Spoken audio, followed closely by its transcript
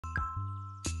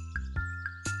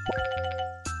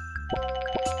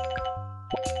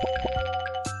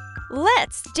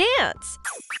Let's dance!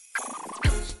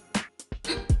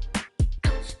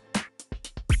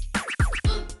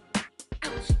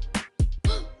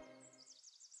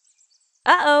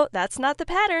 Uh-oh, that's not the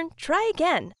pattern. Try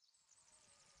again.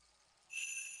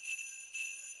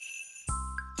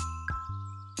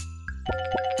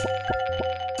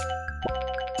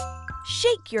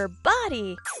 Shake your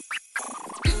body!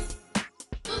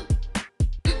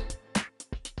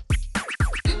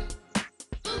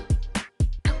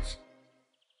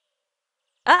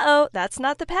 Uh-oh, that's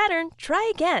not the pattern. Try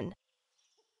again.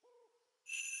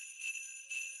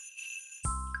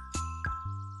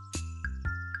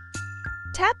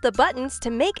 Tap the buttons to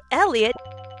make Elliot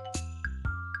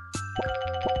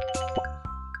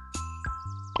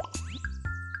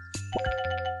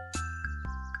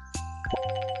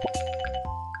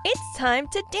It's time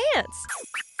to dance!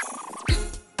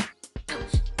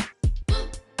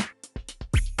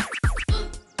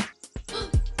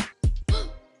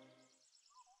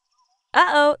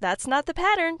 Uh-oh, that's not the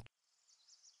pattern.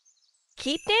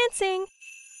 Keep dancing!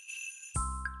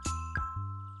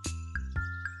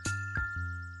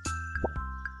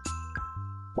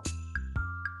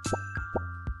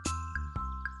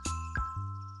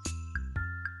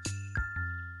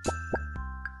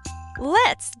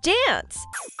 Let's dance!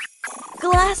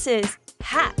 Glasses,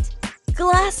 hat,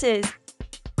 glasses,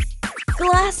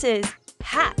 glasses,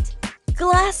 hat,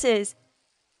 glasses.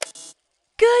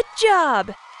 Good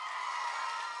job!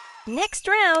 Next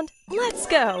round, let's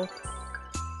go!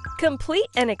 Complete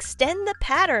and extend the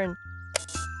pattern.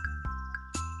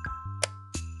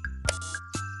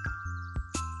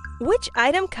 Which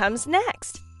item comes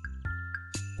next?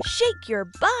 Shake your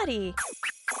body!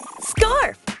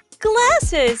 Scarf!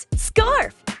 Glasses!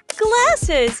 Scarf!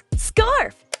 Glasses!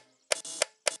 Scarf!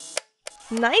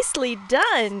 Nicely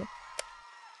done!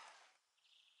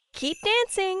 Keep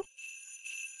dancing!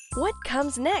 What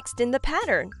comes next in the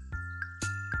pattern?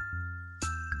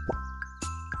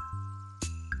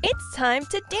 It's time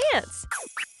to dance!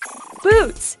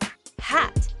 Boots!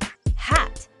 Hat!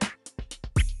 Hat!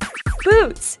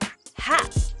 Boots!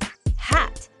 Hat!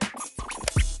 Hat!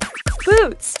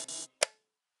 Boots!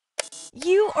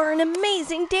 You are an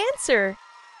amazing dancer!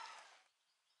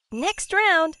 Next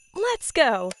round, let's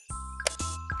go!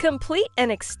 Complete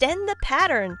and extend the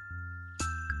pattern.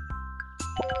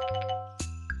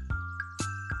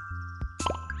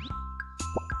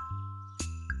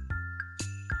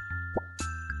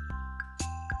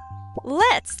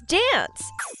 Let's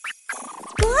dance!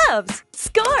 Gloves!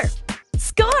 Scarf!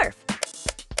 Scarf!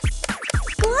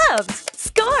 Gloves!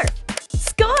 Scarf!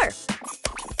 Scarf!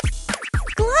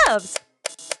 Gloves!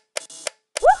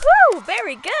 Woohoo!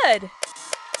 Very good!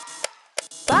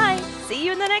 Bye! See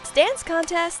you in the next dance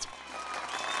contest!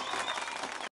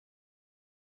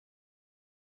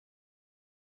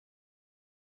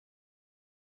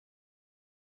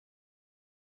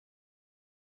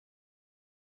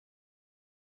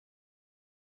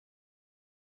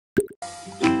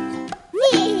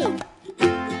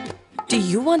 Do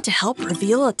you want to help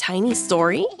reveal a tiny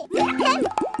story?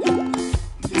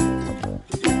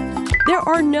 There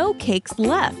are no cakes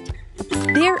left.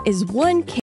 There is one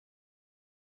cake.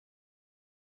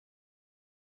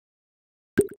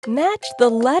 Match the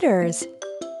letters.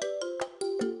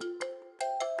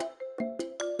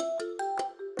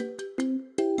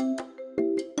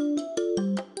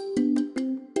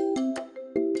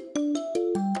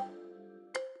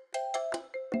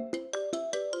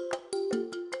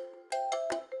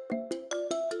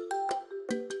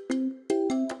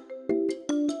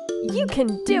 You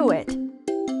can do it!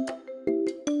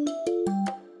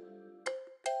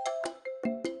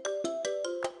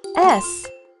 S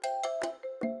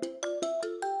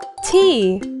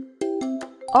T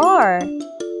R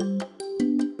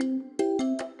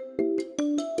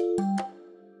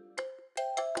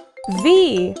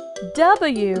V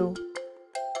W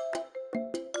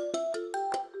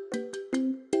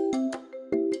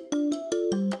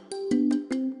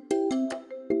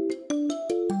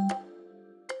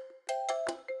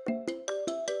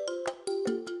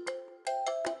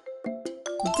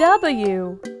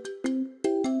W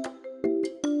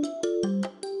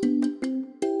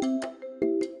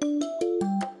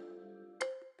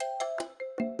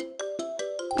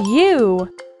U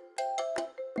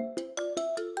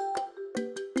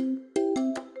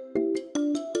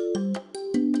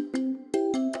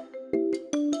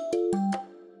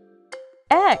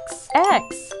X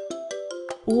X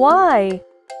Y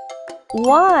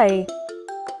Y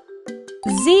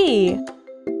Z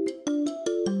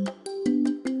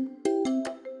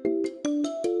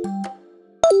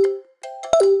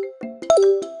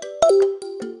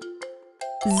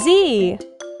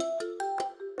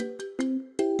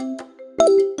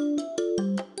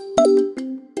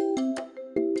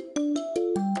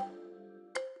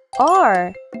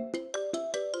R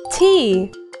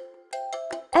T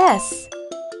S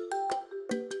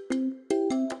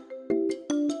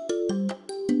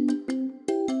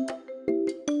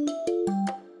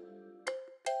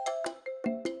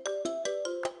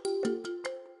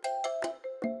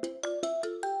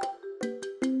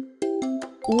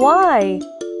Y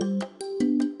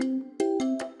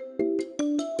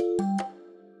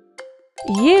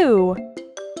U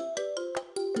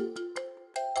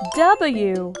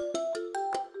W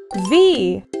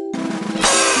V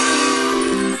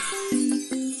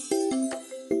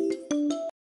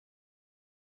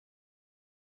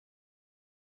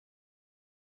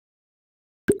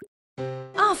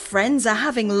Our friends are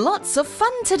having lots of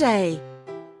fun today.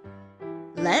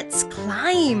 Let's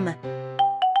climb.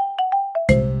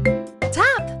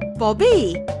 Tap,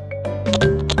 Bobby.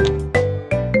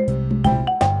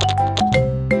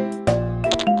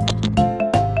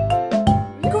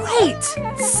 Great!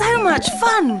 So much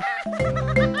fun!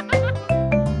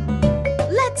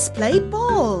 Let's play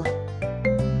ball.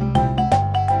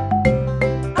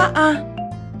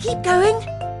 Keep going.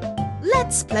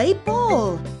 Let's play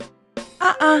ball.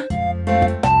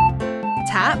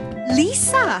 Tap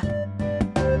Lisa.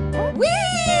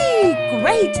 Whee!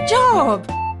 Great job!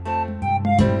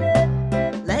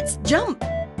 Let's jump.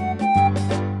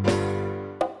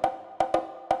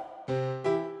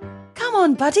 Come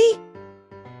on, buddy.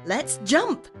 Let's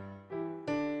jump.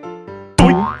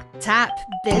 Tap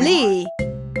Billy.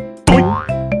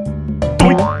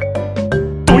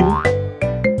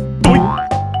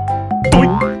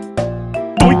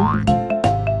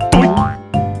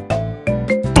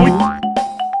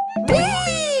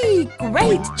 Whee!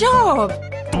 Great job!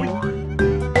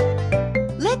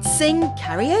 Let's sing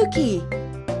karaoke.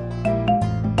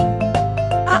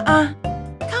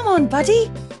 Come on,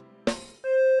 buddy.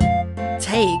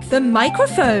 Take the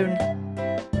microphone.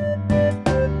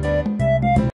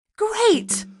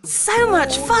 Great! So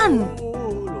much fun!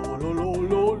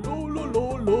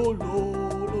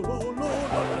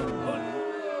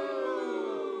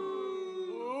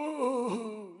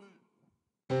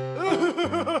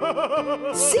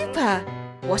 Super!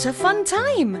 What a fun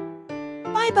time!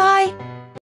 Bye-bye!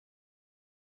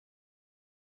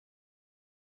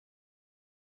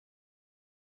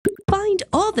 Find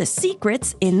all the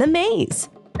secrets in the maze.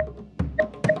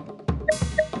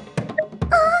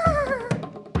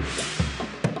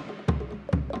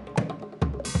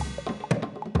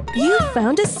 You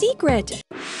found a secret.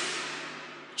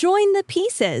 Join the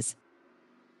pieces.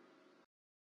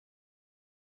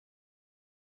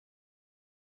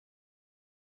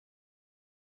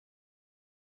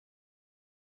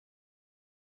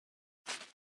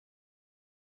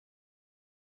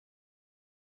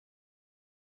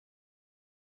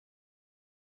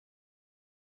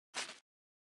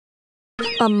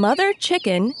 A mother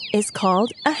chicken is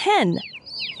called a hen.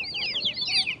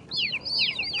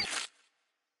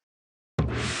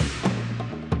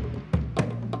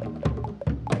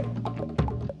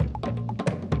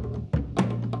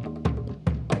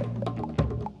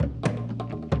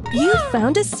 You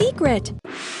found a secret.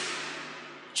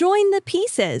 Join the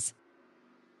pieces.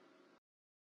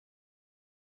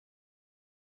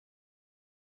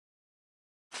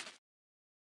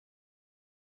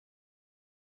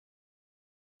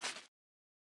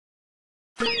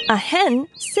 A hen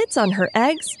sits on her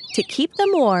eggs to keep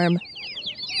them warm.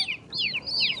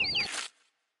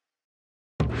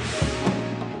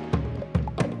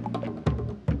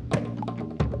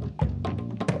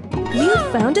 You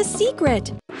found a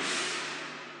secret.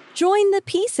 Join the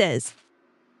pieces.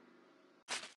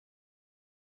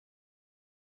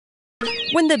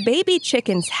 When the baby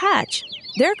chickens hatch,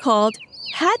 they're called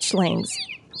hatchlings.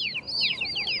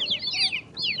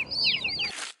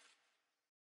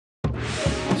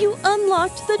 You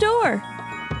unlocked the door.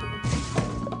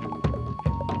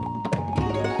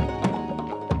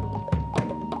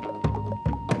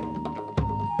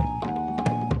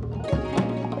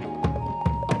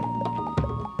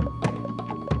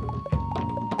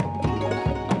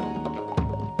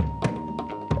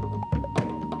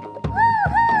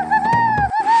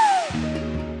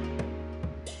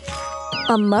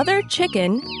 A mother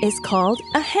chicken is called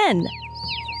a hen.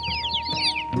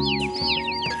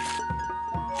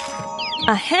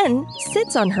 A hen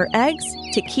sits on her eggs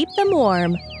to keep them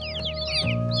warm.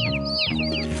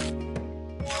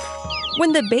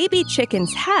 When the baby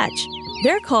chickens hatch,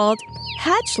 they're called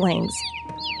hatchlings.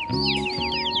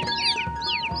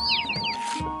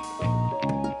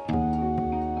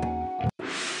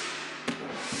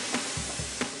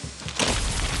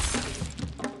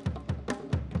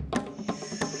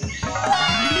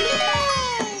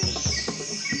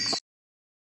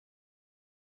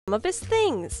 some of his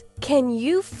things. Can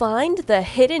you find the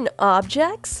hidden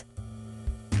objects?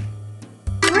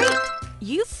 Great!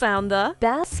 You found the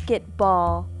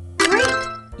basketball. Great!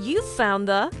 You found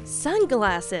the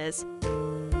sunglasses.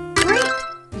 Great!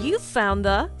 You found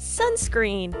the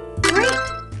sunscreen.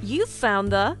 Great! You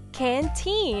found the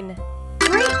canteen.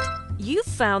 Great! You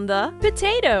found the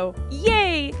potato.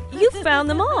 Yay! You found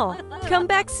them all. Come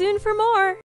back soon for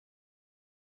more.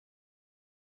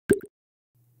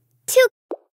 2.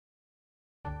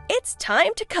 It's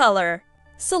time to color.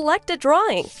 Select a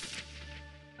drawing.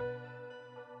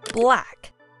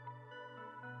 Black.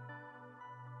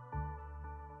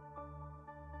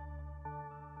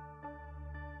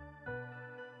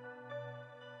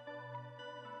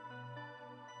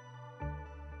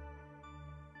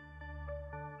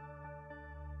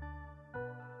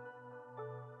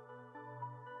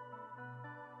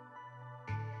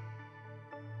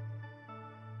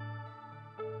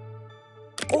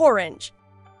 Orange.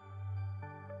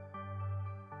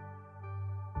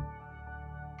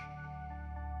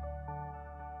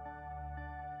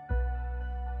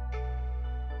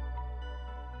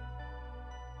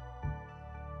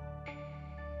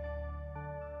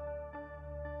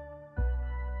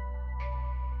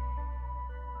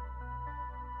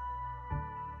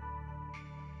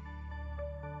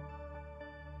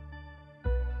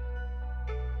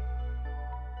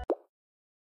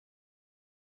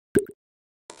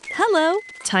 Hello,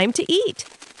 time to eat.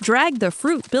 Drag the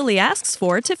fruit Billy asks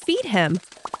for to feed him.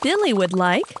 Billy would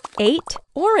like 8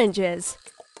 oranges.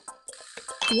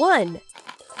 1.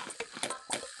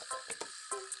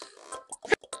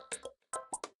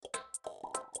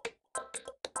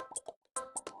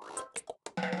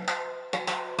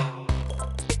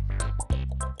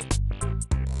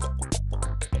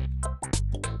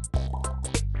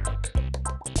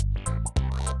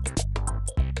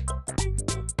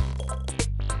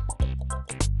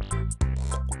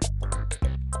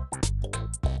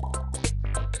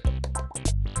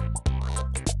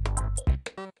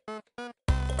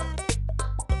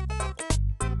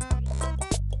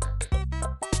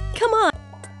 Come on.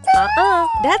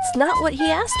 That's not what he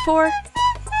asked for.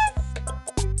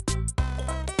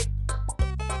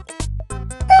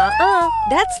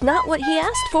 That's not what he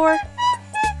asked for.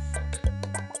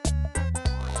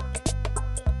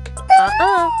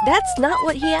 That's not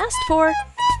what he asked for.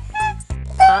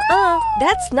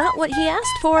 That's not what he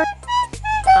asked for.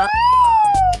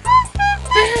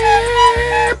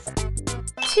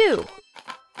 2.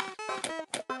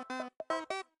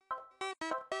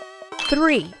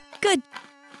 3. Good.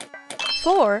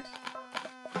 4.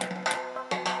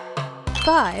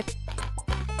 5.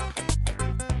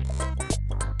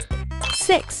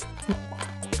 6.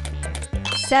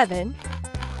 7.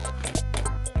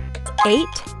 8.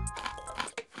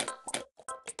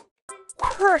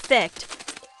 Perfect!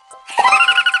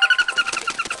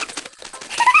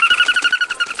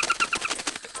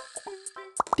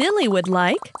 Billy would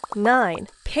like 9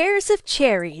 pairs of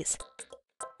cherries.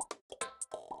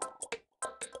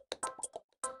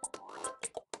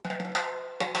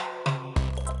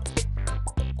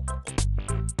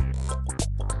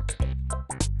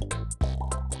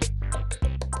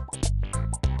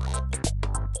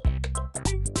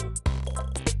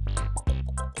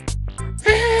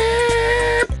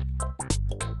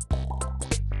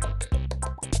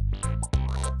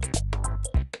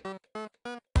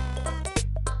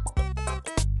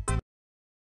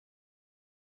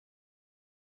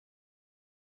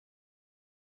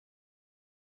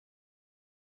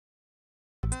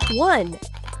 One.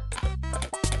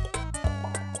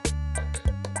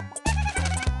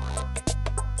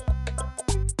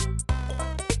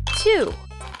 2.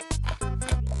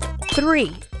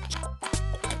 3.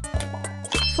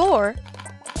 4.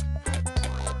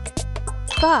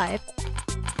 5.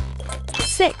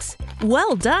 6.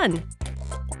 well done.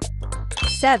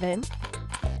 7.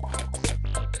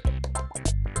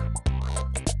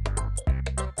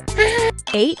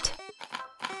 8.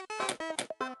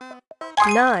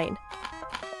 9.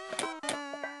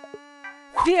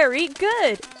 Very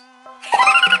good!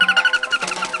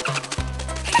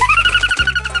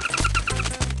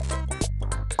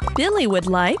 Billy would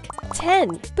like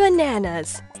 10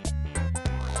 bananas.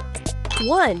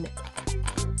 1.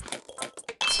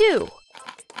 2.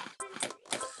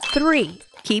 3.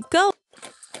 keep going.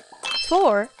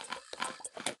 4.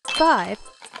 5.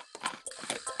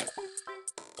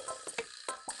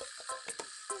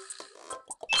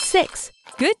 6.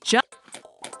 Good job.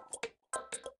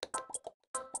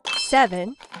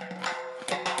 7.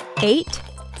 8.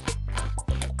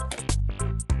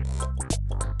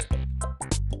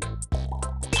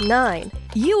 9.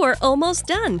 You are almost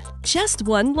done. Just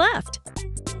one left.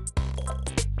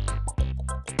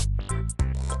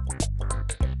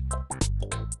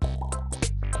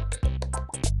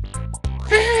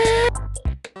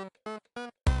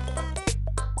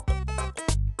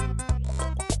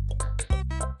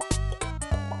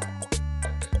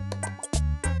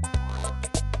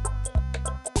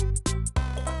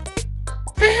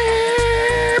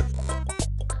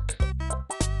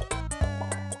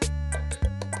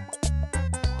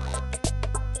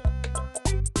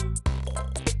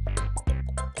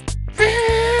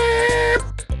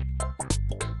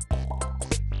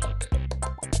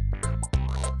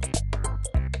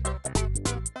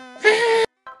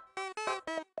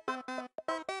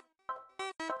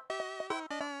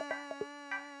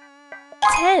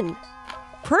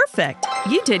 Perfect!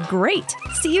 You did great!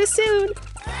 See you soon!